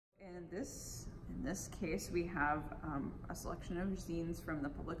In this case, we have a selection of zines from the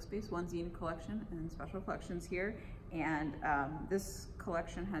Public Space One Zine collection and special collections here. And this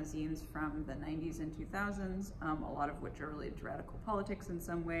collection has zines from the 90s and 2000s, a lot of which are related to radical politics in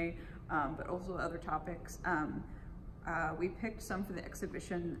some way, but also other topics. We picked some for the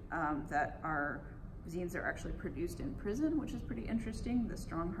exhibition that are zines that are actually produced in prison, which is pretty interesting. The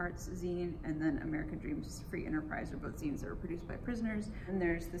Strong Hearts zine and then American Dreams Free Enterprise are both zines that were produced by prisoners. And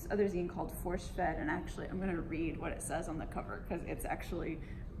there's this other zine called Force Fed, and actually I'm gonna read what it says on the cover because it's actually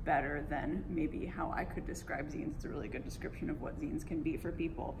better than maybe how I could describe zines. It's a really good description of what zines can be for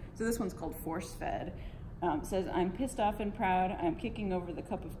people. So this one's called Force Fed. It says, I'm pissed off and proud. I'm kicking over the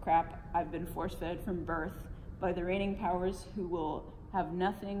cup of crap I've been force fed from birth by the reigning powers who will have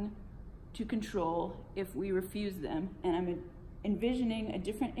nothing to control if we refuse them, and I'm envisioning a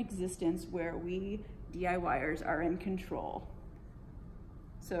different existence where we DIYers are in control.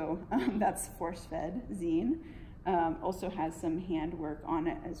 So that's Force Fed zine. Also has some handwork on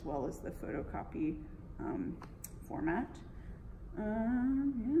it as well as the photocopy format.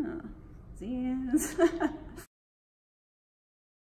 Yeah, zines.